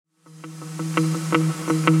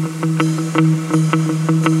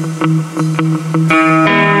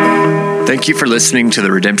Thank you for listening to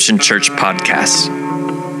the Redemption Church podcast.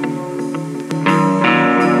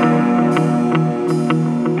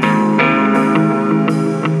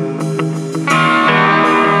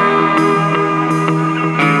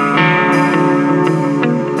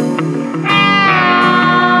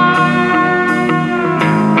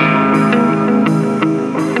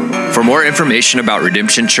 For more information about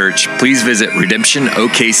Redemption Church, please visit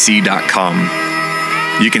redemptionokc.com.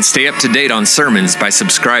 You can stay up to date on sermons by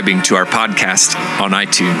subscribing to our podcast on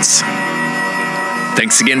iTunes.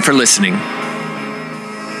 Thanks again for listening.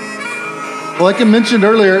 Well, like I mentioned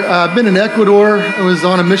earlier, I've been in Ecuador. I was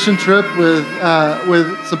on a mission trip with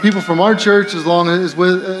some people from our church, as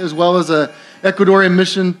well as a Ecuadorian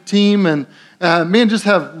mission team, and just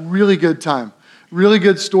have really good time. Really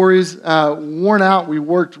good stories. Worn out. We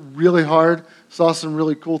worked really hard. Saw some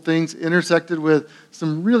really cool things. Intersected with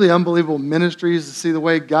some really unbelievable ministries to see the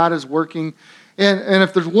way God is working. And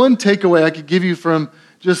if there's one takeaway I could give you from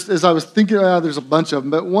just as I was thinking about, there's a bunch of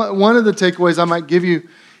them, but one of the takeaways I might give you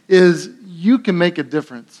is you can make a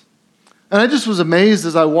difference. And I just was amazed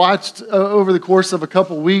as I watched over the course of a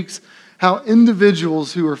couple weeks how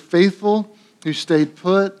individuals who are faithful, who stayed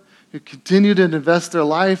put, who continued to invest their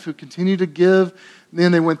life, who continued to give.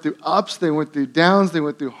 Then they went through ups, they went through downs, they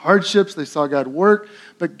went through hardships, they saw God work.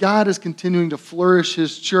 But God is continuing to flourish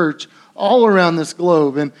His church all around this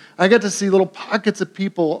globe. And I got to see little pockets of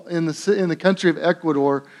people in the country of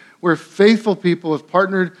Ecuador where faithful people have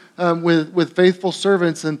partnered with faithful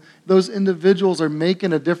servants, and those individuals are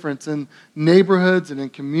making a difference in neighborhoods and in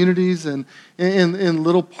communities and in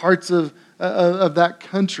little parts of that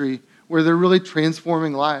country, where they're really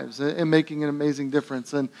transforming lives and making an amazing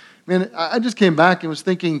difference. And man, I just came back and was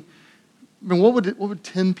thinking, man, what would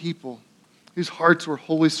 10 people whose hearts were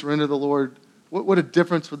wholly surrendered to the Lord, what a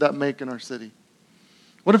difference would that make in our city?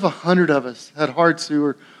 What if 100 of us had hearts who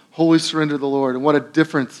were wholly surrendered to the Lord, and what a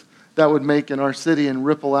difference that would make in our city and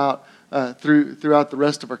ripple out throughout the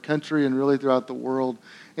rest of our country and really throughout the world.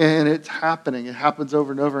 And it's happening. It happens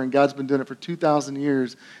over and over, and God's been doing it for 2,000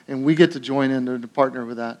 years, and we get to join in to partner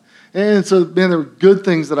with that. And so, man, there were good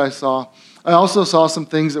things that I saw. I also saw some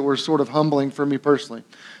things that were sort of humbling for me personally.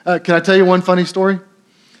 Can I tell you one funny story?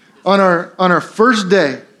 On our first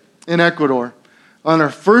day in Ecuador, on our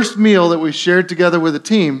first meal that we shared together with the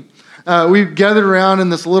team, we gathered around in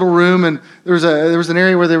this little room, and there was an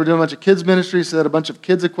area where they were doing a bunch of kids ministry, so they had a bunch of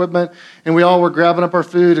kids equipment, and we all were grabbing up our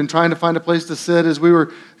food and trying to find a place to sit as we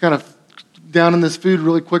were kind of down in this food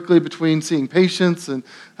really quickly between seeing patients and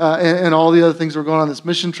all the other things that were going on this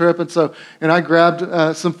mission trip. And I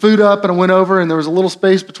grabbed some food up, and I went over, and there was a little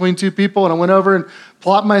space between two people, and I went over and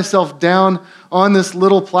plopped myself down on this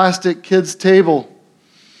little plastic kids table.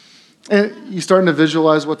 And you starting to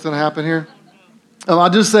visualize what's going to happen here? I'll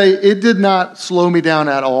just say it did not slow me down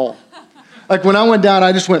at all. Like when I went down,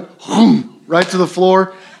 I just went right to the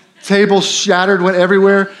floor. Table shattered, went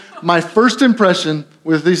everywhere. My first impression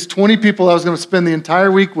with these 20 people I was going to spend the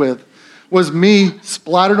entire week with was me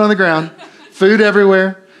splattered on the ground, food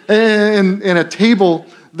everywhere, and a table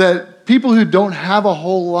that people who don't have a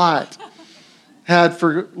whole lot had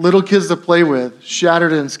for little kids to play with,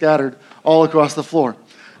 shattered and scattered all across the floor.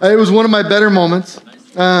 It was one of my better moments.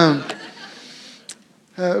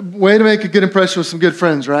 Way to make a good impression with some good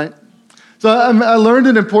friends, right? So I learned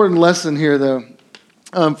an important lesson here, though.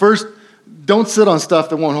 First, don't sit on stuff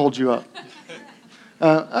that won't hold you up.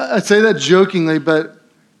 I say that jokingly, but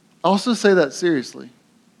I also say that seriously.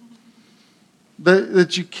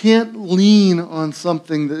 That you can't lean on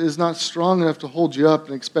something that is not strong enough to hold you up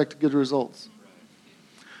and expect good results.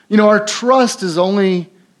 You know, our trust is only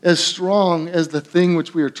as strong as the thing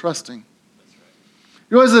which we are trusting.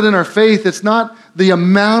 You realize that in our faith, it's not the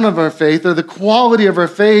amount of our faith or the quality of our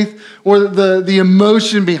faith or the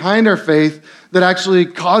emotion behind our faith that actually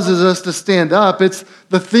causes us to stand up. It's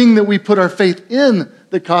the thing that we put our faith in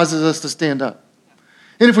that causes us to stand up.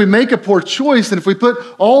 And if we make a poor choice, and if we put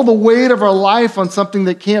all the weight of our life on something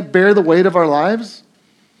that can't bear the weight of our lives,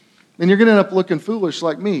 then you're going to end up looking foolish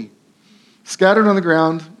like me, scattered on the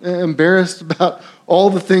ground, embarrassed about all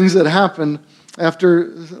the things that happened after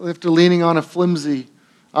leaning on a flimsy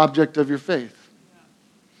object of your faith.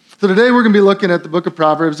 So today we're going to be looking at the book of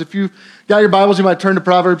Proverbs. If you've got your Bibles, you might turn to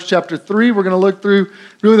Proverbs chapter 3. We're going to look through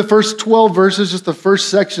really the first 12 verses, just the first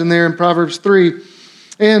section there in Proverbs 3.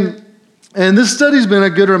 And this study's been a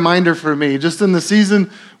good reminder for me, just in the season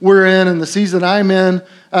we're in and the season I'm in.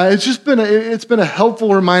 It's been a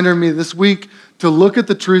helpful reminder to me this week to look at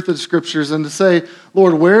the truth of the Scriptures and to say,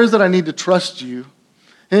 Lord, where is it I need to trust you?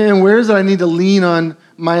 And where is it I need to lean on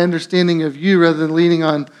my understanding of you rather than leaning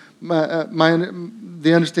on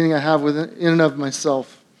the understanding I have within in and of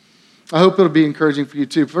myself? I hope it'll be encouraging for you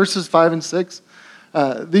too. Verses 5 and 6,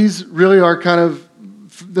 these really are kind of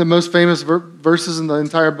the most famous verses in the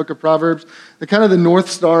entire book of Proverbs. They're kind of the North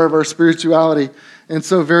Star of our spirituality, and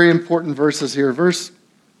so very important verses here.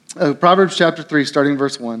 Proverbs chapter 3, starting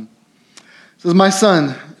verse 1. It says, "My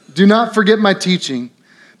son, do not forget my teaching,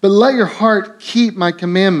 but let your heart keep my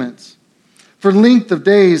commandments. For length of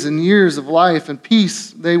days and years of life and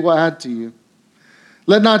peace they will add to you.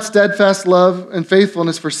 Let not steadfast love and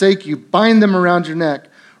faithfulness forsake you. Bind them around your neck.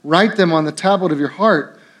 Write them on the tablet of your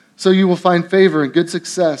heart, so you will find favor and good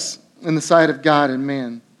success in the sight of God and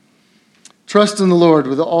man. Trust in the Lord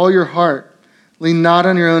with all your heart. Lean not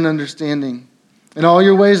on your own understanding. In all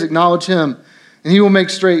your ways acknowledge him, and he will make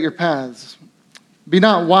straight your paths. Be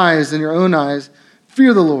not wise in your own eyes.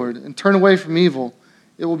 Fear the Lord and turn away from evil.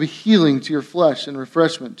 It will be healing to your flesh and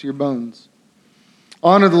refreshment to your bones.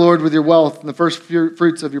 Honor the Lord with your wealth and the first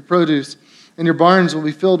fruits of your produce, and your barns will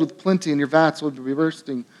be filled with plenty, and your vats will be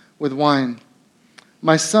bursting with wine.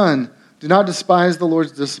 My son, do not despise the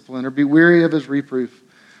Lord's discipline or be weary of his reproof.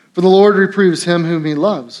 For the Lord reproves him whom he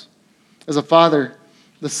loves, as a father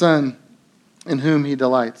the son in whom he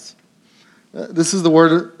delights." This is the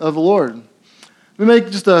word of the Lord. Let me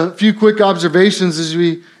make just a few quick observations as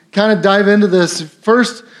we kind of dive into this.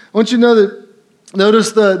 First, I want you to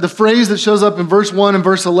notice the phrase that shows up in verse 1 and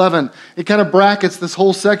verse 11. It kind of brackets this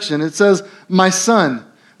whole section. It says, "My son."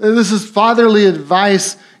 This is fatherly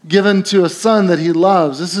advice given to a son that he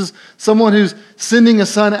loves. This is someone who's sending a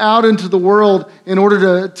son out into the world in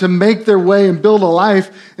order to make their way and build a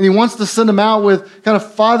life, and he wants to send them out with kind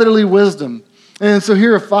of fatherly wisdom. And so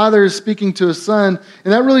here a father is speaking to a son,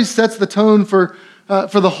 and that really sets the tone for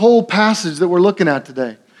the whole passage that we're looking at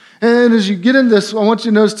today. And as you get into this, I want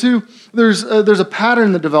you to notice too, there's a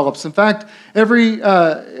pattern that develops. In fact, every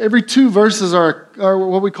two verses are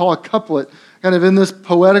what we call a couplet, kind of in this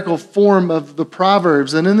poetical form of the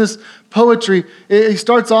Proverbs. And in this poetry, he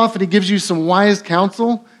starts off and he gives you some wise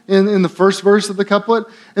counsel in the first verse of the couplet.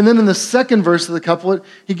 And then in the second verse of the couplet,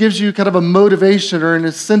 he gives you kind of a motivation or an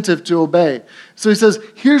incentive to obey. So he says,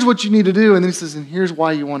 here's what you need to do. And then he says, and here's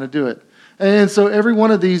why you want to do it. And so every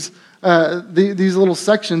one of these little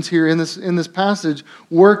sections here in this passage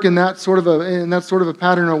work in that sort of a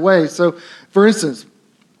pattern or way. So, for instance,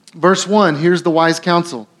 verse 1, here's the wise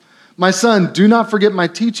counsel. "My son, do not forget my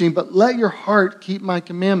teaching, but let your heart keep my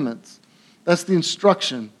commandments." That's the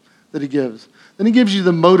instruction that he gives. Then he gives you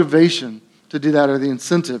the motivation to do that, or the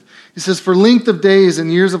incentive. He says, "For length of days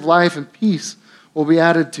and years of life and peace will be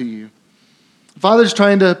added to you." The father's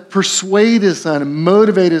trying to persuade his son and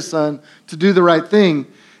motivate his son to do the right thing.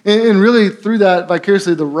 And really, through that,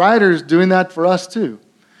 vicariously, the writer's doing that for us too.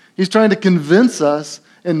 He's trying to convince us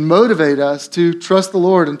and motivate us to trust the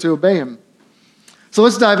Lord and to obey him. So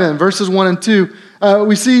let's dive in. Verses 1 and 2,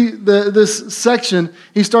 we see this section.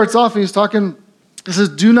 He starts off and he's talking, he says,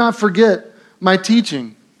 "Do not forget my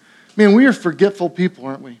teaching." Man, we are forgetful people,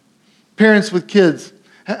 aren't we? Parents with kids,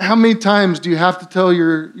 how many times do you have to tell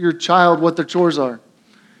your child what their chores are?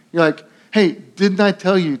 You're like, "Hey, didn't I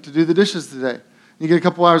tell you to do the dishes today?" You get a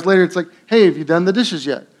couple hours later, it's like, "Hey, have you done the dishes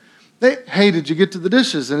yet?" "Hey, did you get to the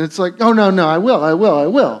dishes?" And it's like, "Oh, no, I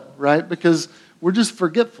will," right? Because we're just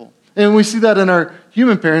forgetful. And we see that in our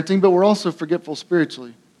human parenting, but we're also forgetful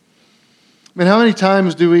spiritually. I mean, how many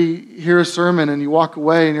times do we hear a sermon and you walk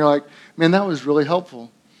away and you're like, "Man, that was really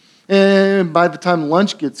helpful." And by the time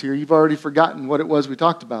lunch gets here, you've already forgotten what it was we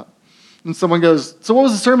talked about. And someone goes, "So what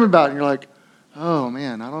was the sermon about?" And you're like, "Oh,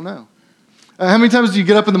 man, I don't know." How many times do you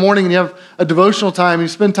get up in the morning and you have a devotional time, you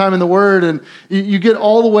spend time in the Word, and you get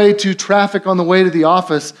all the way to traffic on the way to the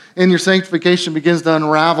office, and your sanctification begins to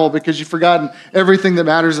unravel because you've forgotten everything that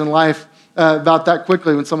matters in life about that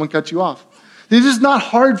quickly when someone cuts you off? It's just not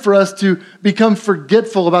hard for us to become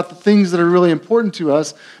forgetful about the things that are really important to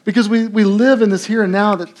us because we live in this here and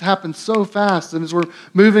now that happens so fast. And as we're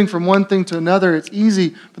moving from one thing to another, it's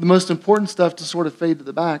easy for the most important stuff to sort of fade to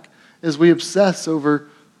the back as we obsess over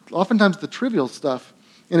oftentimes the trivial stuff,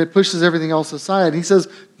 and it pushes everything else aside. He says,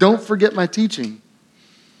 "Don't forget my teaching."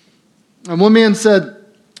 And one man said,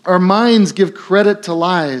 "Our minds give credit to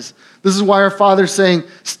lies. This is why our Father's saying,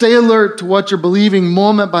 stay alert to what you're believing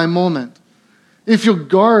moment by moment. If you'll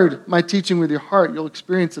guard my teaching with your heart, you'll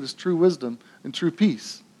experience it as true wisdom and true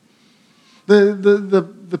peace."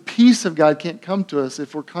 The peace of God can't come to us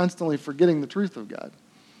if we're constantly forgetting the truth of God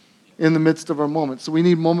in the midst of our moments. So we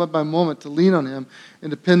need moment by moment to lean on him and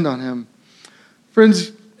depend on him.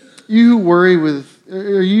 Friends, you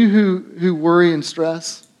who worry and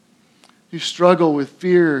stress, who struggle with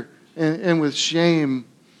fear and with shame,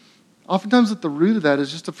 oftentimes at the root of that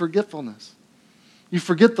is just a forgetfulness. You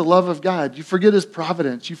forget the love of God. You forget His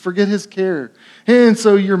providence. You forget His care. And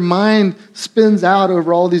so your mind spins out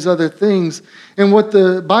over all these other things. And what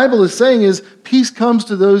the Bible is saying is peace comes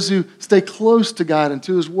to those who stay close to God and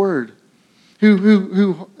to His Word,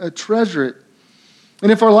 who treasure it. And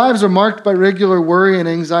if our lives are marked by regular worry and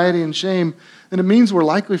anxiety and shame, then it means we're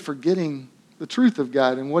likely forgetting the truth of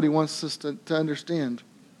God and what He wants us to understand.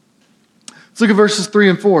 Let's look at verses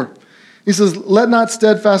 3 and 4. He says, let not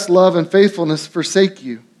steadfast love and faithfulness forsake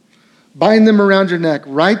you. Bind them around your neck.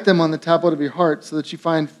 Write them on the tablet of your heart so that you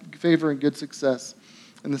find favor and good success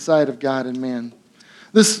in the sight of God and man.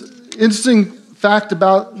 This interesting fact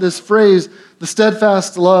about this phrase, the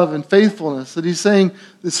steadfast love and faithfulness, that he's saying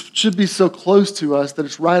this should be so close to us that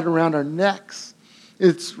it's right around our necks.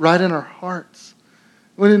 It's right in our hearts.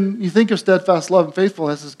 When you think of steadfast love and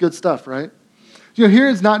faithfulness, it's good stuff, right? Here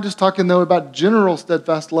it's not just talking, though, about general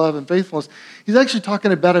steadfast love and faithfulness. He's actually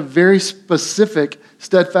talking about a very specific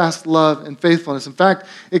steadfast love and faithfulness. In fact,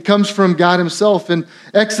 it comes from God Himself. In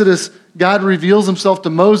Exodus, God reveals Himself to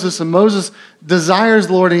Moses, and Moses desires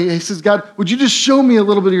the Lord. He says, God, would you just show me a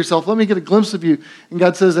little bit of yourself? Let me get a glimpse of you. And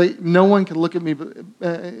God says, no one can look at me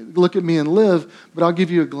and live, but I'll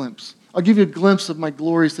give you a glimpse. I'll give you a glimpse of my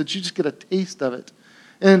glory so that you just get a taste of it.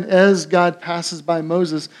 And as God passes by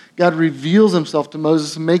Moses, God reveals Himself to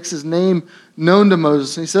Moses and makes His name known to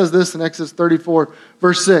Moses. And He says this in Exodus 34,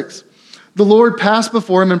 verse 6. The Lord passed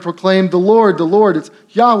before him and proclaimed, the Lord, it's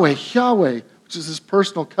Yahweh, Yahweh, which is His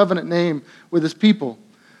personal covenant name with His people.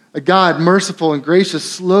 A God merciful and gracious,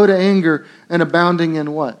 slow to anger, and abounding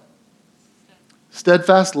in what?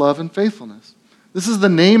 Steadfast love and faithfulness. This is the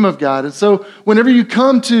name of God. And so whenever you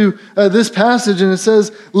come to this passage and it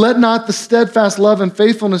says, let not the steadfast love and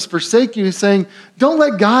faithfulness forsake you, He's saying, don't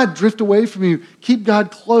let God drift away from you. Keep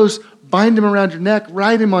God close. Bind Him around your neck.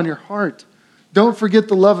 Write Him on your heart. Don't forget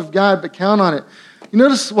the love of God, but count on it. You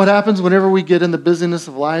notice what happens whenever we get in the busyness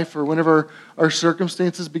of life or whenever our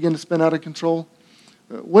circumstances begin to spin out of control?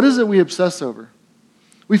 What is it we obsess over?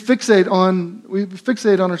 We fixate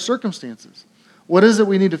on our circumstances. What is it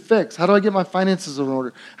we need to fix? How do I get my finances in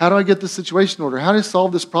order? How do I get this situation in order? How do I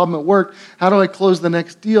solve this problem at work? How do I close the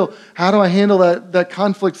next deal? How do I handle that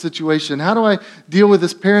conflict situation? How do I deal with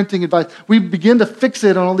this parenting advice? We begin to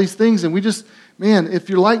fixate on all these things, and we just, if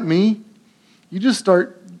you're like me, you just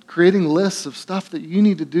start creating lists of stuff that you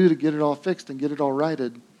need to do to get it all fixed and get it all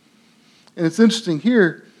righted. And it's interesting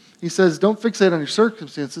here, he says, don't fixate on your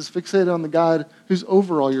circumstances, fixate on the God who's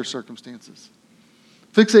over all your circumstances.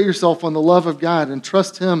 Fixate yourself on the love of God and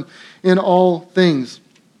trust Him in all things.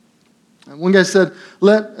 And one guy said,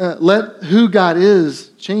 let who God is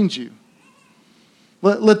change you.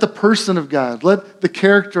 Let the person of God, let the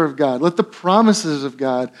character of God, let the promises of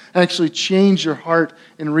God actually change your heart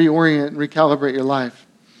and reorient and recalibrate your life.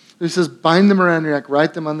 He says, bind them around your neck,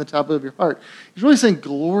 write them on the top of your heart. He's really saying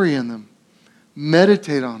glory in them.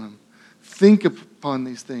 Meditate on them. Think upon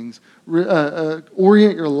these things.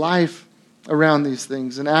 Orient your life around these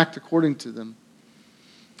things and act according to them.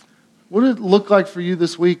 What did it look like for you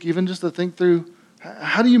this week, even just to think through,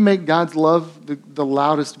 how do you make God's love the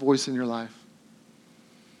loudest voice in your life?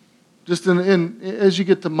 Just as you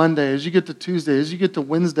get to Monday, as you get to Tuesday, as you get to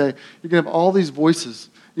Wednesday, you're going to have all these voices.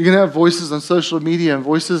 You're going to have voices on social media and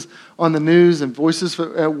voices on the news and voices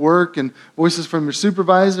at work and voices from your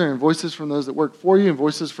supervisor and voices from those that work for you and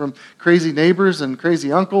voices from crazy neighbors and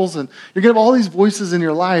crazy uncles. And you're going to have all these voices in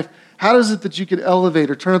your life. How is it that you could elevate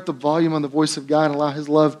or turn up the volume on the voice of God and allow His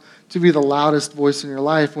love to be the loudest voice in your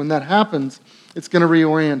life? When that happens, it's going to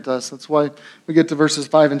reorient us. That's why we get to verses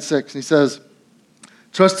 5 and 6. He says,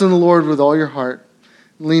 trust in the Lord with all your heart.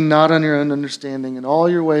 Lean not on your own understanding. In all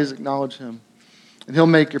your ways acknowledge Him, and He'll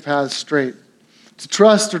make your paths straight. To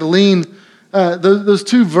trust or to lean, those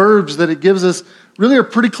two verbs that it gives us really are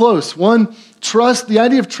pretty close. One, trust. The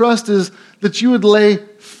idea of trust is that you would lay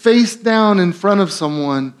face down in front of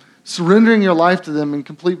someone, surrendering your life to them in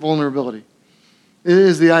complete vulnerability. It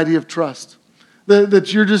is the idea of trust.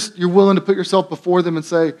 That you're willing to put yourself before them and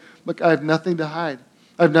say, look, I have nothing to hide.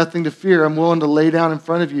 I have nothing to fear. I'm willing to lay down in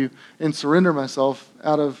front of you and surrender myself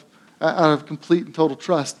out of complete and total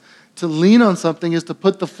trust. To lean on something is to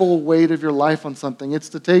put the full weight of your life on something. It's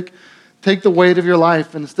to take the weight of your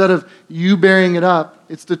life, and instead of you bearing it up,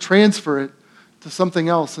 it's to transfer it to something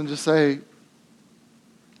else and just say,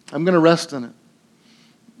 I'm going to rest in it.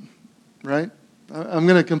 Right? I'm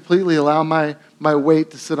going to completely allow my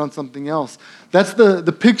weight to sit on something else. That's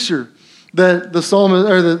the picture that the psalmist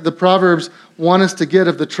or the Proverbs want us to get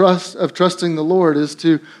of trusting the Lord, is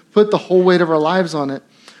to put the whole weight of our lives on it.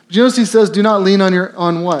 But you notice he says, do not lean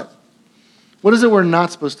on what? What is it we're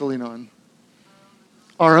not supposed to lean on?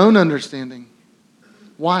 Our own understanding.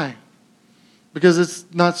 Why? Because it's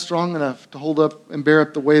not strong enough to hold up and bear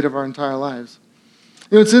up the weight of our entire lives.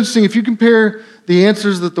 You know, it's interesting. If you compare the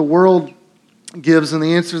answers that the world gives and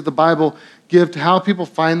the answers the Bible give to how people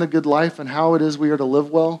find the good life and how it is we are to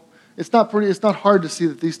live well, it's not hard to see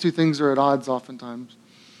that these two things are at odds oftentimes.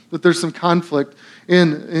 That there's some conflict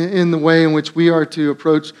in the way in which we are to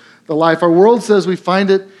approach the life. Our world says we find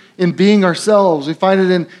it in being ourselves. We find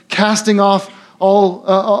it in casting off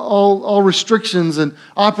all restrictions and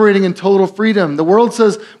operating in total freedom. The world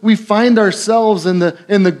says we find ourselves in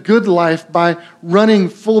the good life by running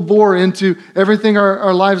full bore into everything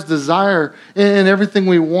our lives desire and everything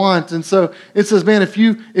we want. And so it says, man, if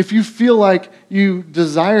you feel like you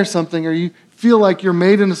desire something or you feel like you're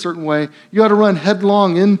made in a certain way, you ought to run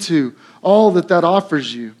headlong into all that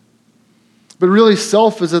offers you. But really,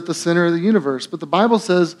 self is at the center of the universe. But the Bible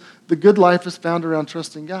says the good life is found around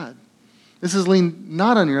trusting God. This is lean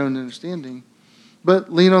not on your own understanding,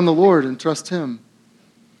 but lean on the Lord and trust Him.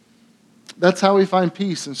 That's how we find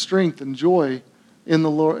peace and strength and joy in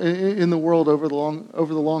the world over the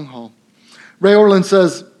long haul. Ray Ortlund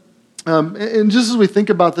says, and just as we think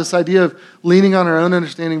about this idea of leaning on our own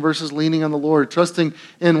understanding versus leaning on the Lord, trusting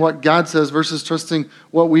in what God says versus trusting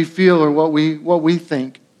what we feel or what we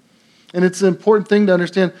think. And it's an important thing to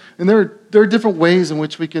understand. And there are different ways in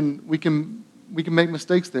which we can make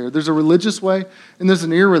mistakes there. There's a religious way and there's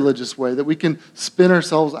an irreligious way that we can spin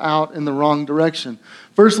ourselves out in the wrong direction.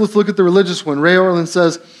 First, let's look at the religious one. Ray Ortlund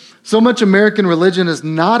says, so much American religion is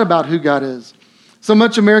not about who God is. So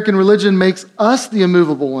much American religion makes us the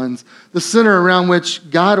immovable ones, the center around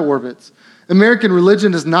which God orbits. American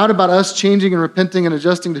religion is not about us changing and repenting and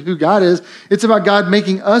adjusting to who God is. It's about God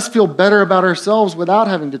making us feel better about ourselves without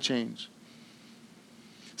having to change.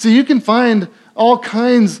 So you can find all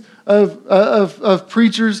kinds of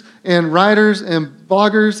preachers and writers and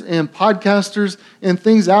bloggers and podcasters and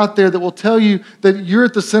things out there that will tell you that you're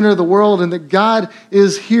at the center of the world and that God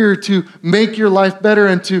is here to make your life better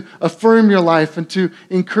and to affirm your life and to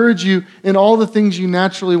encourage you in all the things you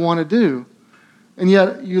naturally want to do. And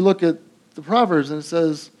yet you look at the Proverbs and it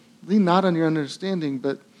says, lean not on your understanding,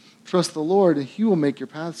 but trust the Lord and He will make your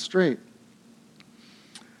path straight.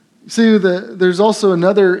 You see, there's also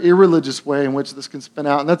another irreligious way in which this can spin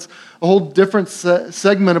out, and that's a whole different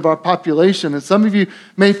segment of our population. And some of you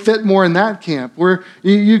may fit more in that camp, where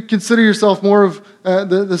you consider yourself more of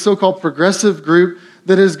the so-called progressive group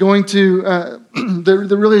that is going to, that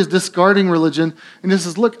really is discarding religion, and just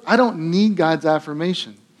says, look, I don't need God's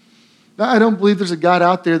affirmation. I don't believe there's a God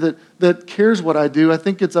out there that cares what I do. I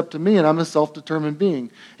think it's up to me, and I'm a self-determined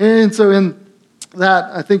being. And so in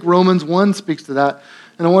that, I think Romans 1 speaks to that.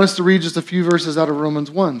 And I want us to read just a few verses out of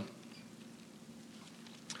Romans 1.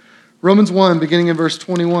 Romans 1, beginning in verse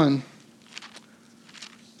 21.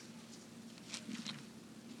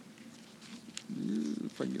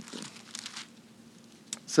 If I can get there.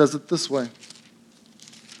 It says it this way.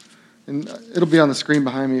 And it'll be on the screen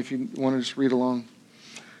behind me if you want to just read along.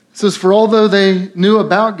 It says, for although they knew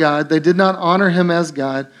about God, they did not honor Him as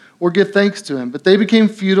God or give thanks to Him, but they became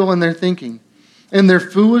futile in their thinking, and their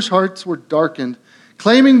foolish hearts were darkened.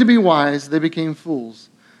 Claiming to be wise, they became fools,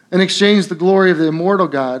 and exchanged the glory of the immortal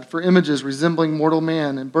God for images resembling mortal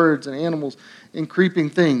man and birds and animals and creeping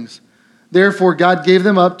things. Therefore God gave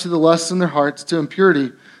them up to the lusts in their hearts, to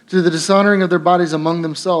impurity, to the dishonoring of their bodies among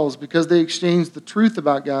themselves, because they exchanged the truth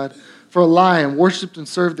about God for a lie and worshipped and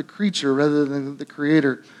served the creature rather than the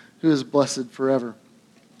Creator, who is blessed forever.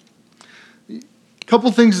 A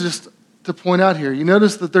couple things just to point out here. You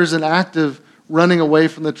notice that there's an active running away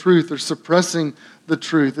from the truth or suppressing the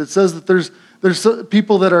truth. It says that there's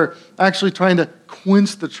people that are actually trying to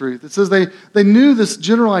quench the truth. It says they knew this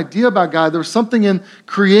general idea about God. There was something in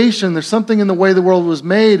creation. There's something in the way the world was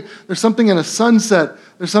made. There's something in a sunset.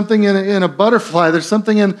 There's something in a butterfly. There's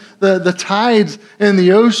something in the tides and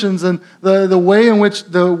the oceans and the way in which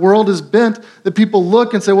the world is bent that people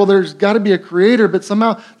look and say, well, there's got to be a creator. But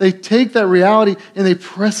somehow they take that reality and they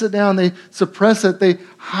press it down. They suppress it. They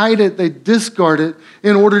hide it. They discard it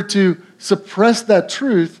in order to suppress that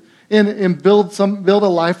truth and build a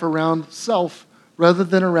life around self rather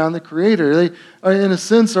than around the Creator. They are, in a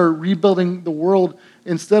sense, are rebuilding the world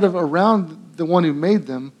instead of around the one who made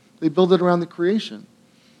them. They build it around the creation.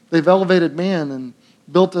 They've elevated man and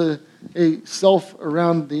built a self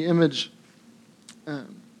around the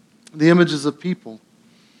images of people.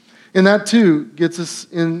 And that too gets us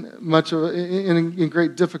in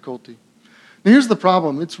great difficulty. Now here's the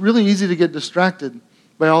problem. It's really easy to get distracted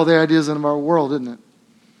by all the ideas in our world, isn't it?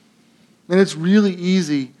 And it's really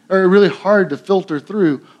easy, or really hard to filter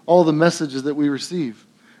through all the messages that we receive.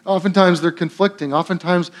 Oftentimes they're conflicting.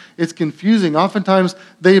 Oftentimes it's confusing. Oftentimes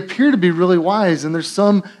they appear to be really wise, and there's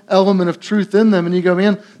some element of truth in them. And you go,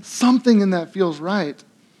 man, something in that feels right.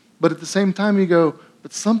 But at the same time you go,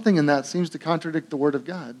 but something in that seems to contradict the Word of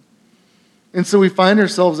God. And so we find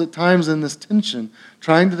ourselves at times in this tension,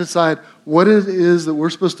 trying to decide what it is that we're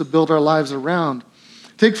supposed to build our lives around.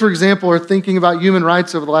 Take, for example, our thinking about human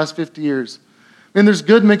rights over the last 50 years. And there's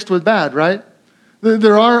good mixed with bad, right?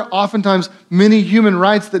 There are oftentimes many human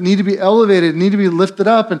rights that need to be elevated, need to be lifted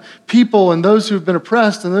up, and people and those who have been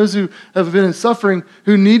oppressed and those who have been in suffering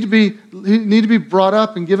who need to be brought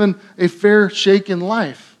up and given a fair shake in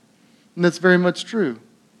life. And that's very much true.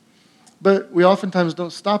 But we oftentimes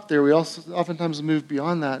don't stop there. We also oftentimes move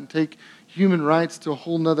beyond that and take human rights to a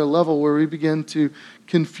whole nother level where we begin to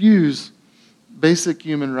confuse basic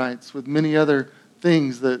human rights with many other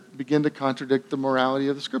things that begin to contradict the morality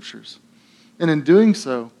of the Scriptures. And in doing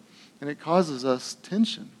so, and it causes us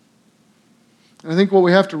tension. And I think what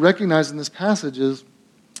we have to recognize in this passage is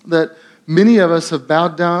that many of us have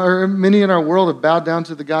bowed down, or many in our world have bowed down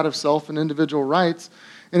to the God of self and individual rights,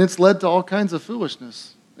 and it's led to all kinds of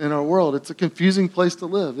foolishness in our world. It's a confusing place to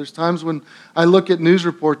live. There's times when I look at news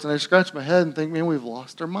reports and I scratch my head and think, man, we've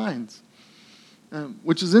lost our minds.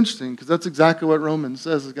 Which is interesting, because that's exactly what Romans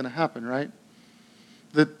says is going to happen, right?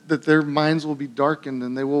 That their minds will be darkened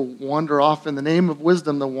and they will wander off in the name of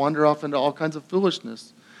wisdom. They'll wander off into all kinds of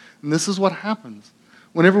foolishness. And this is what happens.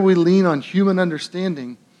 Whenever we lean on human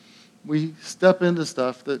understanding, we step into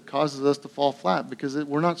stuff that causes us to fall flat because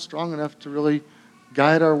we're not strong enough to really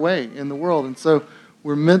guide our way in the world. And so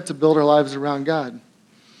we're meant to build our lives around God.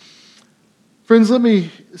 Friends, let me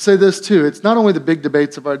say this too. It's not only the big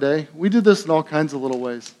debates of our day. We do this in all kinds of little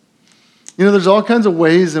ways. You know, there's all kinds of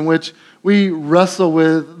ways in which we wrestle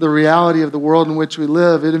with the reality of the world in which we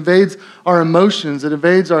live. It invades our emotions. It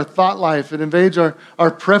invades our thought life. It invades our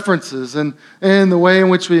preferences and the way in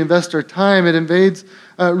which we invest our time. It invades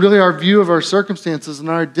really our view of our circumstances and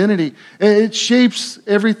our identity. It shapes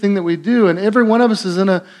everything that we do. And every one of us is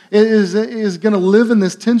going to live in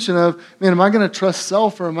this tension of, man, am I going to trust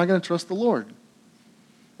self or am I going to trust the Lord?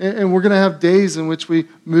 And we're going to have days in which we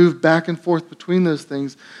move back and forth between those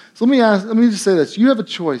things. So let me just say this. You have a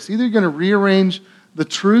choice. Either you're going to rearrange the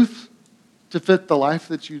truth to fit the life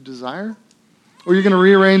that you desire, or you're going to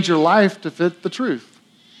rearrange your life to fit the truth.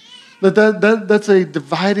 That's a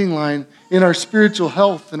dividing line in our spiritual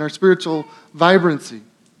health and our spiritual vibrancy.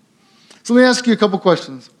 So let me ask you a couple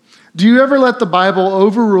questions. Do you ever let the Bible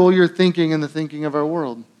overrule your thinking and the thinking of our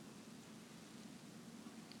world?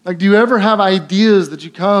 Like, do you ever have ideas that you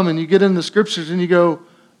come and you get in the Scriptures and you go,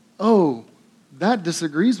 oh, that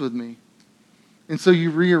disagrees with me. And so you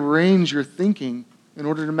rearrange your thinking in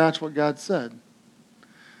order to match what God said?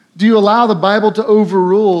 Do you allow the Bible to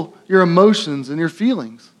overrule your emotions and your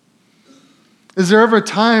feelings? Is there ever a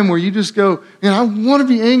time where you just go, man, I want to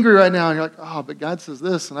be angry right now, and you're like, oh, but God says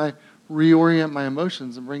this, and I reorient my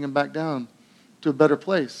emotions and bring them back down to a better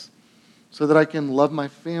place so that I can love my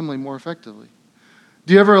family more effectively?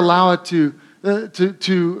 Do you ever allow it to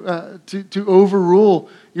overrule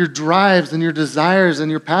your drives and your desires and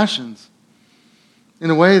your passions in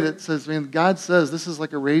a way that says, man, God says this is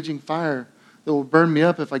like a raging fire that will burn me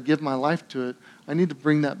up if I give my life to it. I need to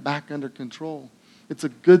bring that back under control. It's a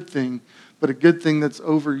good thing, but a good thing that's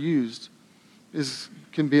overused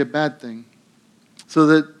can be a bad thing. So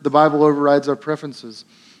that the Bible overrides our preferences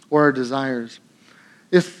or our desires.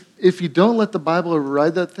 If you don't let the Bible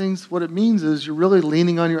override that things, what it means is you're really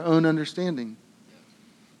leaning on your own understanding.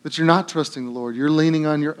 That you're not trusting the Lord. You're leaning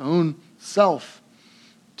on your own self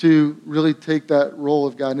to really take that role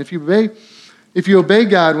of God. And if you obey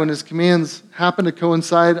God when His commands happen to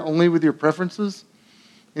coincide only with your preferences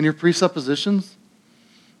and your presuppositions,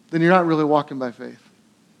 then you're not really walking by faith.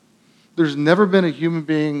 There's never been a human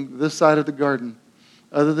being this side of the garden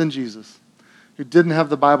other than Jesus who didn't have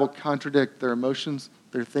the Bible contradict their emotions,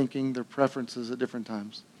 their thinking, their preferences at different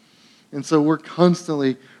times. And so we're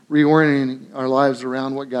constantly reorienting our lives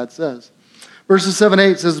around what God says. Verses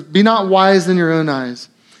 7-8 says, "Be not wise in your own eyes.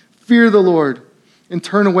 Fear the Lord and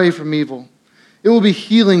turn away from evil. It will be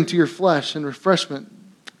healing to your flesh and refreshment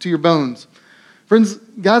to your bones." Friends,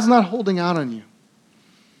 God's not holding out on you.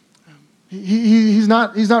 He's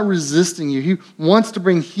not resisting you. He wants to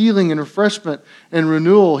bring healing and refreshment and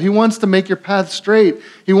renewal. He wants to make your path straight.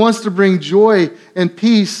 He wants to bring joy and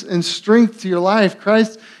peace and strength to your life.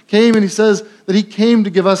 Christ came and He says that He came to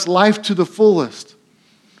give us life to the fullest.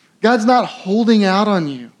 God's not holding out on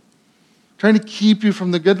you, trying to keep you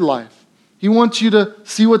from the good life. He wants you to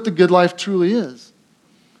see what the good life truly is.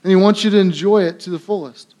 And he wants you to enjoy it to the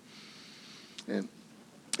fullest. And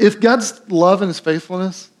if God's love and his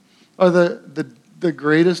faithfulness are the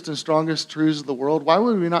greatest and strongest truths of the world, why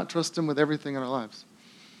would we not trust him with everything in our lives?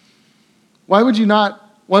 Why would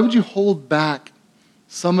you hold back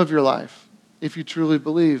some of your life if you truly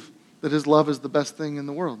believe that his love is the best thing in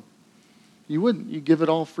the world? You wouldn't. You give it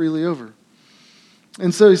all freely over.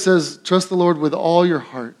 And so he says, trust the Lord with all your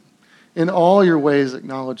heart. In all your ways,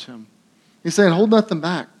 acknowledge him. He's saying, hold nothing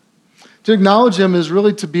back. To acknowledge him is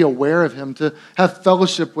really to be aware of him, to have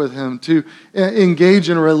fellowship with him, to engage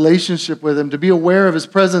in a relationship with him, to be aware of his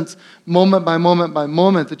presence moment by moment by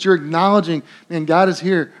moment, that you're acknowledging, man, God is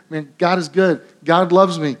here. Man, God is good. God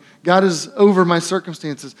loves me. God is over my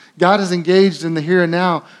circumstances. God is engaged in the here and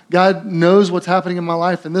now. God knows what's happening in my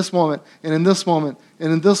life in this moment, and in this moment,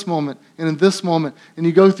 and in this moment, and in this moment. And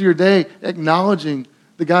you go through your day acknowledging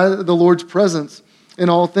the Lord's presence in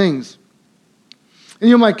all things.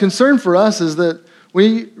 And my concern for us is that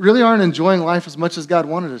we really aren't enjoying life as much as God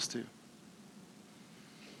wanted us to.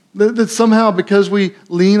 That somehow, because we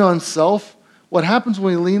lean on self, what happens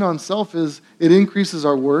when we lean on self is it increases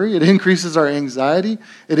our worry, it increases our anxiety,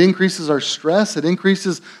 it increases our stress, it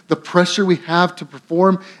increases the pressure we have to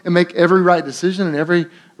perform and make every right decision and every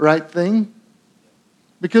right thing.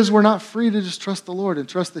 Because we're not free to just trust the Lord and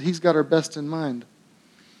trust that he's got our best in mind.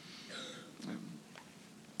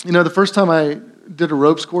 The first time I did a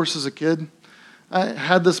ropes course as a kid, I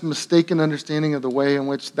had this mistaken understanding of the way in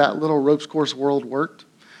which that little ropes course world worked.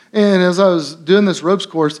 And as I was doing this ropes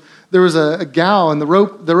course, there was a gal, and the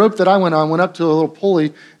rope that I went on went up to a little pulley,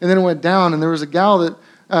 and then it went down, and there was a gal that,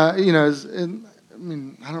 I don't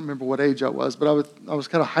remember what age I was, but I was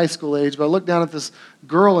kind of high school age, but I looked down at this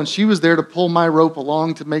girl, and she was there to pull my rope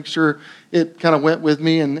along to make sure it kind of went with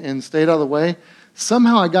me and stayed out of the way.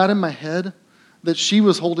 Somehow I got in my head that she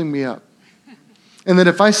was holding me up. And that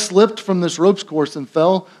if I slipped from this ropes course and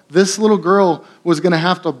fell, this little girl was going to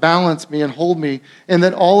have to balance me and hold me. And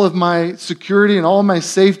that all of my security and all of my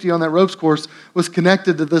safety on that ropes course was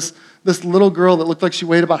connected to this little girl that looked like she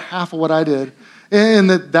weighed about half of what I did. And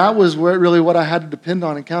that was really what I had to depend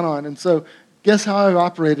on and count on. And so guess how I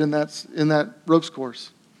operated in that ropes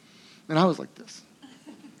course? And I was like this.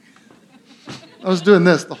 I was doing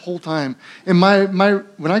this the whole time. And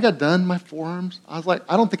when I got done, my forearms, I was like,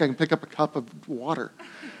 I don't think I can pick up a cup of water.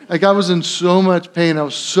 Like, I was in so much pain. I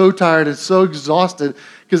was so tired and so exhausted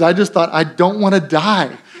because I just thought, I don't want to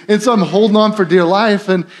die. And so I'm holding on for dear life.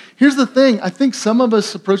 And here's the thing. I think some of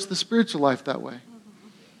us approach the spiritual life that way.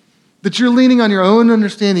 That you're leaning on your own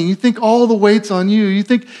understanding. You think all the weight's on you. You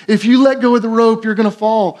think if you let go of the rope, you're going to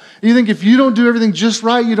fall. You think if you don't do everything just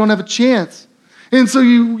right, you don't have a chance. And so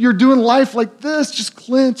you're doing life like this, just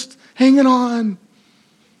clenched, hanging on.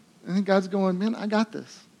 And then God's going, man, I got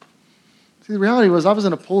this. See, the reality was I was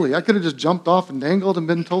in a pulley. I could have just jumped off and dangled and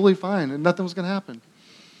been totally fine, and nothing was going to happen.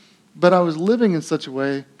 But I was living in such a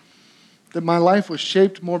way that my life was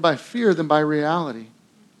shaped more by fear than by reality.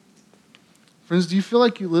 Friends, do you feel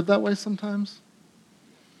like you live that way sometimes?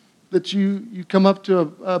 That you come up to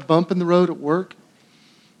a bump in the road at work,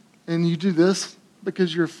 and you do this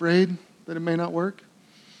because you're afraid that it may not work?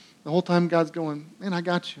 The whole time God's going, man, I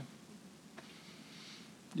got you.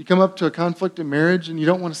 You come up to a conflict in marriage and you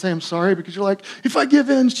don't want to say I'm sorry because you're like, if I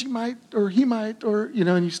give in, she might, or he might, or,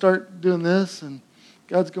 and you start doing this, and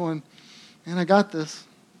God's going, man, I got this.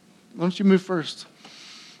 Why don't you move first?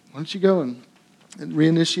 Why don't you go and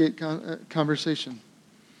reinitiate conversation?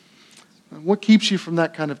 What keeps you from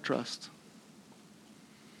that kind of trust?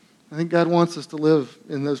 I think God wants us to live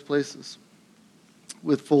in those places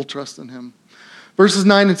with full trust in him. Verses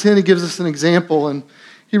 9 and 10, he gives us an example, and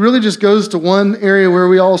he really just goes to one area where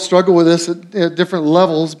we all struggle with this at different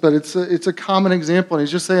levels, but it's a common example, and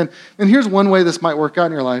he's just saying, and here's one way this might work out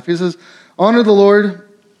in your life. He says, honor the Lord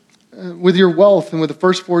with your wealth and with the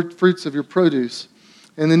first fruits of your produce,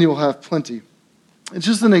 and then you will have plenty. It's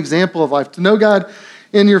just an example of life. To know God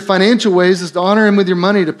in your financial ways is to honor him with your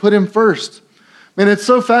money, to put him first. Man, it's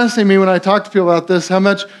so fascinating to me when I talk to people about this, how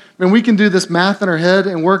much, we can do this math in our head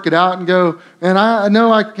and work it out and go, and I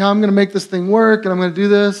know how I'm going to make this thing work, and I'm going to do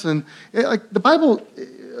this. And the Bible,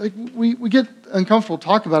 we get uncomfortable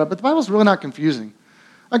talking about it, but the Bible's really not confusing.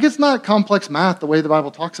 It's not complex math the way the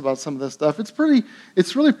Bible talks about some of this stuff. It's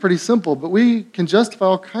really pretty simple, but we can justify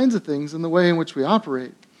all kinds of things in the way in which we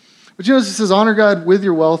operate. But as it says, honor God with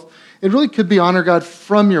your wealth, it really could be honor God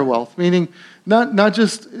from your wealth, meaning not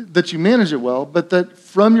just that you manage it well, but that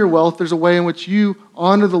from your wealth, there's a way in which you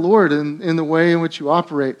honor the Lord in the way in which you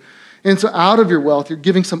operate. And so out of your wealth, you're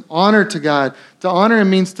giving some honor to God. To honor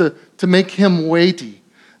him means to make him weighty,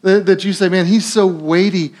 that you say, man, he's so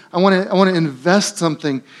weighty. I want to invest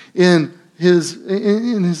something in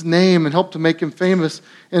his name and help to make him famous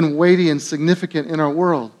and weighty and significant in our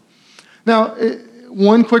world. Now,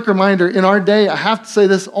 one quick reminder, in our day, I have to say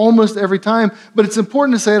this almost every time, but it's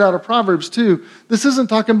important to say it out of Proverbs too. This isn't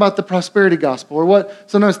talking about the prosperity gospel, or what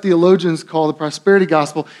sometimes theologians call the prosperity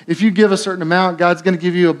gospel. If you give a certain amount, God's going to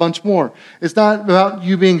give you a bunch more. It's not about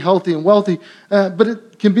you being healthy and wealthy, but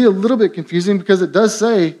it can be a little bit confusing because it does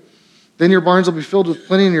say, then your barns will be filled with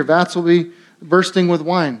plenty and your vats will be bursting with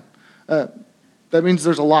wine. That means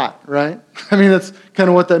there's a lot, right? I mean, that's kind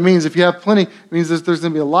of what that means. If you have plenty, it means there's going to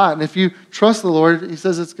be a lot. And if you trust the Lord, he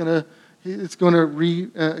says it's going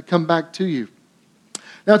to come back to you.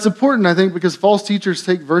 Now, it's important, I think, because false teachers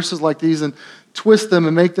take verses like these and twist them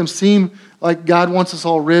and make them seem like God wants us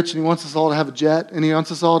all rich and he wants us all to have a jet and he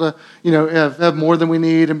wants us all to, have more than we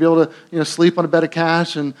need and be able to, sleep on a bed of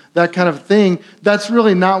cash and that kind of thing. That's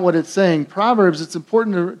really not what it's saying. Proverbs, it's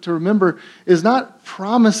important to remember, is not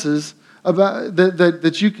promises about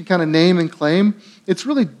that you can kind of name and claim. It's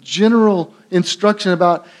really general instruction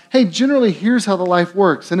about, hey, generally here's how the life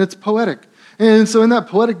works, and it's poetic. And so in that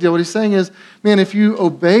poetic deal, what he's saying is, man, if you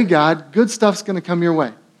obey God, good stuff's going to come your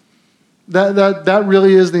way. That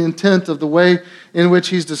really is the intent of the way in which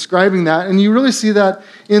he's describing that. And you really see that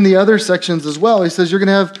in the other sections as well. He says you're going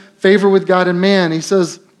to have favor with God and man. He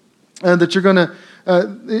says that you're going to,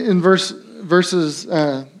 in verse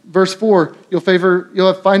 4,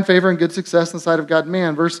 you'll find favor and good success in the sight of God and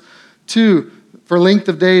man. Verse 2, for length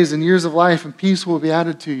of days and years of life and peace will be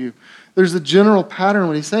added to you. There's a general pattern.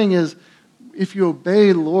 What he's saying is, if you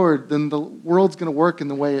obey the Lord, then the world's going to work in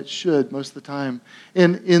the way it should most of the time.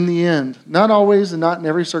 And in the end, not always and not in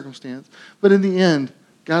every circumstance, but in the end,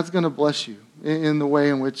 God's going to bless you in the way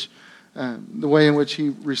in which he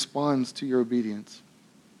responds to your obedience.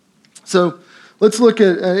 So let's look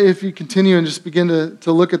at, if you continue and just begin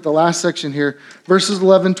to look at the last section here, verses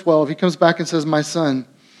 11, 12. He comes back and says, my son,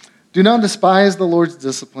 do not despise the Lord's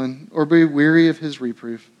discipline or be weary of his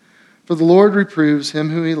reproof. For the Lord reproves him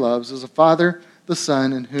whom he loves, as a father the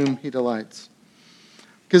son in whom he delights.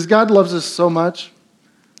 Because God loves us so much,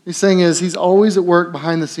 he's saying he's always at work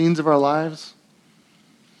behind the scenes of our lives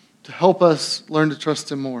to help us learn to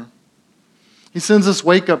trust him more. He sends us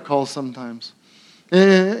wake-up calls sometimes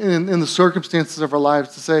in the circumstances of our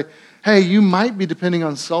lives to say, hey, you might be depending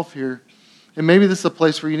on self here, and maybe this is a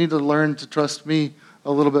place where you need to learn to trust me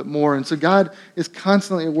a little bit more. And so God is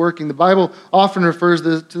constantly working. The Bible often refers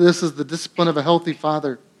to this as the discipline of a healthy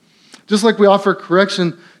father. Just like we offer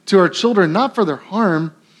correction to our children, not for their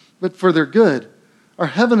harm, but for their good. Our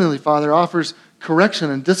Heavenly Father offers correction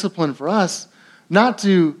and discipline for us, not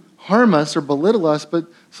to harm us or belittle us, but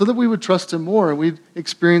so that we would trust him more and we'd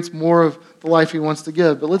experience more of the life he wants to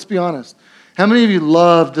give. But let's be honest. How many of you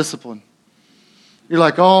love discipline? You're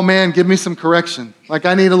like, oh man, give me some correction. Like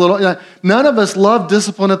I need a little. None of us love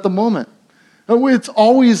discipline at the moment. It's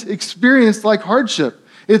always experienced like hardship.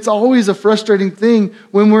 It's always a frustrating thing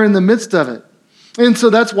when we're in the midst of it. And so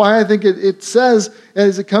that's why I think it says,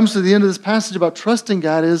 as it comes to the end of this passage about trusting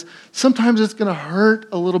God, is sometimes it's going to hurt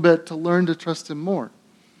a little bit to learn to trust him more.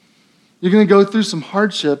 You're going to go through some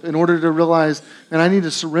hardship in order to realize, man, I need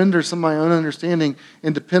to surrender some of my own understanding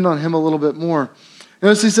and depend on him a little bit more.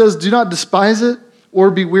 Notice he says, do not despise it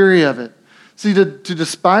or be weary of it. See, to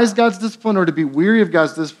despise God's discipline or to be weary of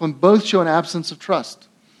God's discipline both show an absence of trust.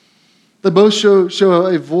 They both show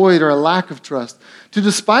a void or a lack of trust. To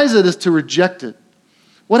despise it is to reject it.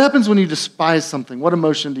 What happens when you despise something? What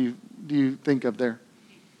emotion do you think of there?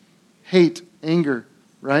 Hate, anger,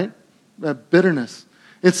 right? Bitterness.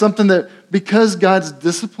 It's something that because God's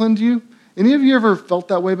disciplined you, any of you ever felt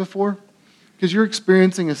that way before? Because you're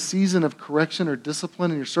experiencing a season of correction or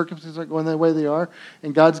discipline and your circumstances aren't going the way they are,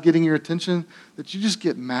 and God's getting your attention, that you just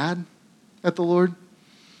get mad at the Lord?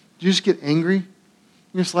 You just get angry?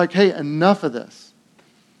 You're just like, hey, enough of this.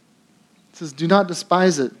 It says, do not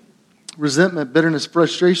despise it. Resentment, bitterness,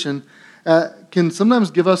 frustration can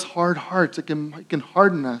sometimes give us hard hearts. It can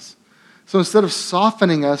harden us. So instead of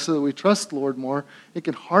softening us so that we trust the Lord more, it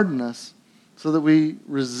can harden us so that we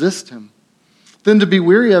resist him. Then to be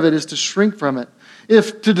weary of it is to shrink from it.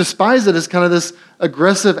 If to despise it is kind of this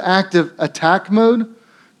aggressive, active attack mode,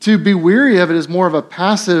 to be weary of it is more of a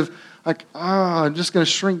passive, like, I'm just going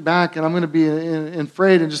to shrink back and I'm going to be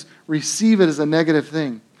afraid and just receive it as a negative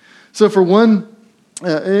thing. So for one,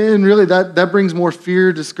 and really that brings more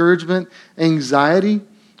fear, discouragement, anxiety.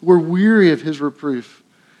 We're weary of his reproof,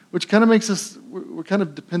 which kind of makes us, we're kind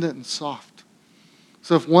of dependent and soft.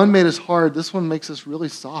 So if one made us hard, this one makes us really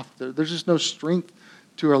soft. There's just no strength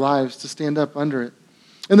to our lives to stand up under it.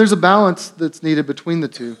 And there's a balance that's needed between the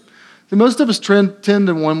two. See, most of us tend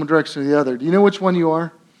in one direction or the other. Do you know which one you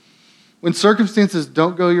are? When circumstances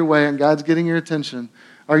don't go your way and God's getting your attention,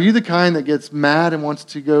 are you the kind that gets mad and wants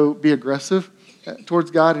to go be aggressive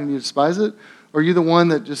towards God and you despise it? Or are you the one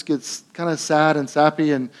that just gets kind of sad and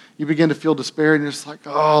sappy and you begin to feel despair and you're just like,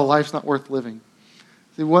 oh, life's not worth living?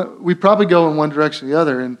 See, we probably go in one direction or the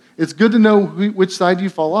other, and it's good to know which side you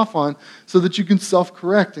fall off on so that you can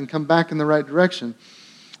self-correct and come back in the right direction.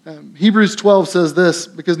 Hebrews 12 says this,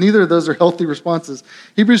 because neither of those are healthy responses.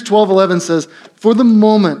 Hebrews 12:11 says, "For the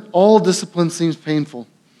moment, all discipline seems painful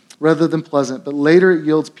rather than pleasant, but later it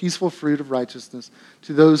yields peaceful fruit of righteousness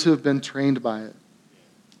to those who have been trained by it."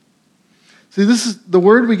 See, this is the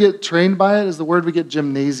word we get trained by it is the word we get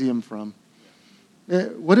gymnasium from.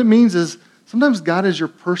 What it means is sometimes God is your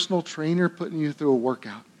personal trainer putting you through a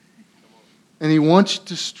workout. And he wants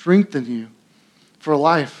to strengthen you for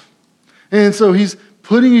life. And so he's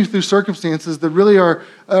putting you through circumstances that really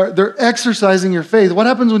they're exercising your faith. What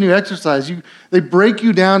happens when you exercise? They break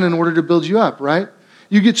you down in order to build you up, right?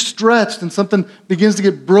 You get stretched and something begins to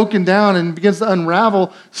get broken down and begins to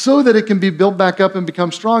unravel so that it can be built back up and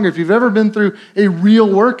become stronger. If you've ever been through a real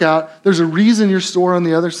workout, there's a reason you're sore on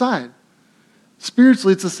the other side.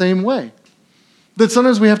 Spiritually, it's the same way. That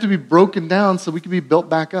sometimes we have to be broken down so we can be built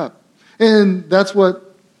back up. And that's what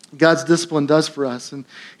God's discipline does for us. And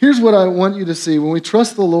here's what I want you to see. When we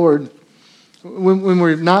trust the Lord, when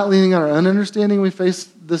we're not leaning on our own understanding, we face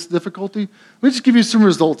this difficulty. Let me just give you some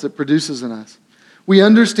results it produces in us. We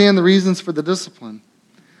understand the reasons for the discipline.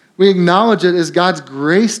 We acknowledge it as God's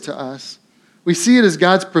grace to us. We see it as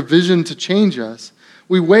God's provision to change us.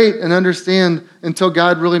 We wait and understand until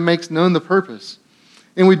God really makes known the purpose.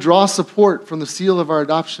 And we draw support from the seal of our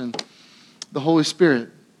adoption, the Holy Spirit.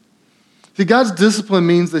 See, God's discipline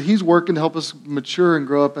means that he's working to help us mature and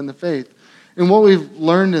grow up in the faith. And what we've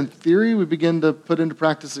learned in theory, we begin to put into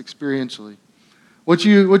practice experientially. What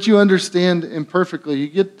you understand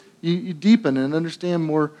imperfectly, you deepen and understand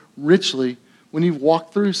more richly when you've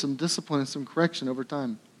walked through some discipline and some correction over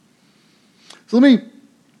time. So let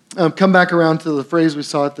me come back around to the phrase we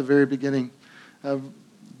saw at the very beginning.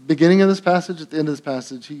 Beginning of this passage, at the end of this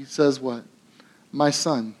passage, he says what? My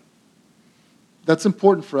son. That's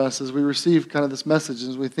important for us as we receive kind of this message,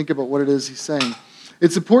 as we think about what it is he's saying.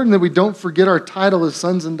 It's important that we don't forget our title as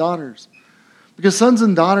sons and daughters. Because sons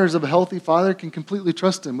and daughters of a healthy father can completely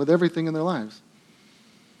trust him with everything in their lives.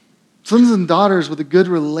 Sons and daughters with a good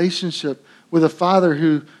relationship with a father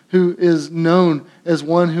who is known as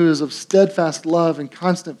one who is of steadfast love and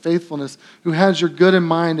constant faithfulness, who has your good in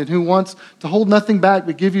mind and who wants to hold nothing back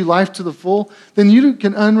but give you life to the full, then you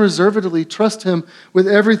can unreservedly trust him with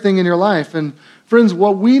everything in your life. And friends,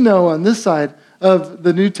 what we know on this side of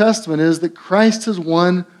the New Testament is that Christ has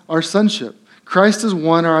won our sonship. Christ has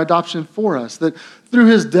won our adoption for us, that through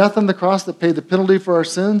his death on the cross that paid the penalty for our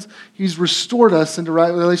sins, he's restored us into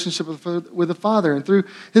right relationship with the Father. And through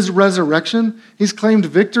his resurrection, he's claimed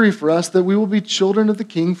victory for us that we will be children of the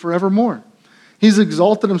King forevermore. He's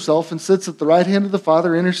exalted himself and sits at the right hand of the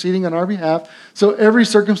Father, interceding on our behalf. So every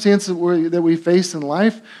circumstance that we face in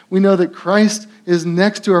life, we know that Christ is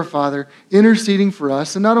next to our Father, interceding for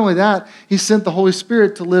us. And not only that, he sent the Holy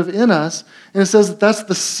Spirit to live in us. And it says that that's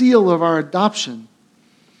the seal of our adoption.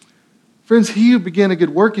 Friends, he who began a good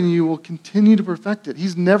work in you will continue to perfect it.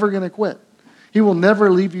 He's never going to quit. He will never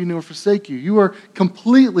leave you nor forsake you. You are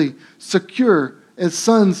completely secure as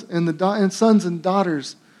sons and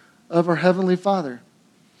daughters of our Heavenly Father.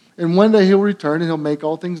 And one day he'll return and he'll make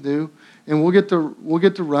all things new, and we'll get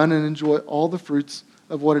to run and enjoy all the fruits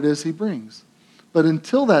of what it is he brings. But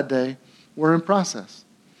until that day, we're in process.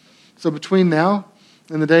 So between now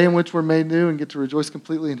and the day in which we're made new and get to rejoice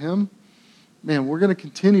completely in him, man, we're going to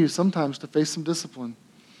continue sometimes to face some discipline.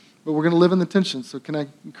 But we're going to live in the tension. So can I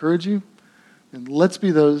encourage you? And let's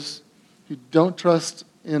be those who don't trust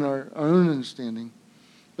in our own understanding,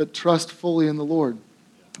 but trust fully in the Lord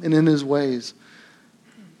and in his ways.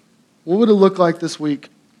 What would it look like this week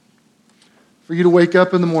for you to wake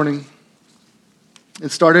up in the morning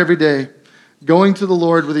and start every day going to the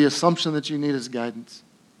Lord with the assumption that you need his guidance?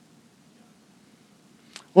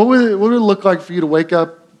 What would it look like for you to wake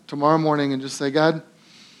up tomorrow morning and just say, God,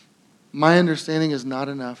 my understanding is not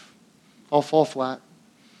enough. I'll fall flat.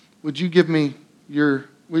 Would you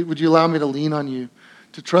allow me to lean on you,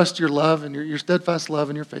 to trust your love and your steadfast love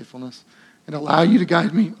and your faithfulness, and allow you to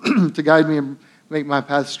guide me, and make my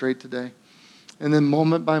path straight today. And then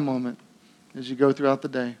moment by moment, as you go throughout the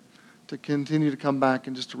day, to continue to come back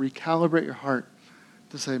and just to recalibrate your heart,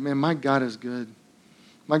 to say, man, my God is good.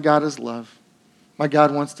 My God is love. My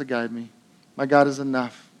God wants to guide me. My God is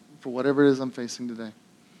enough for whatever it is I'm facing today.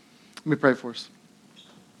 Let me pray for us.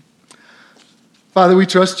 Father, we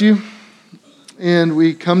trust you, and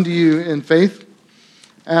we come to you in faith,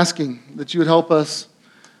 asking that you would help us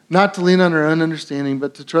not to lean on our own understanding,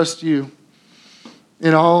 but to trust you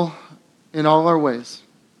in all our ways.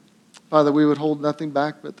 Father, we would hold nothing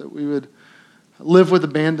back, but that we would live with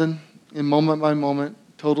abandon in moment by moment,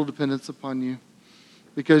 total dependence upon you,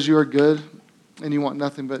 because you are good and you want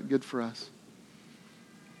nothing but good for us.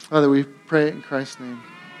 Father, we pray it in Christ's name.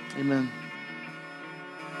 Amen.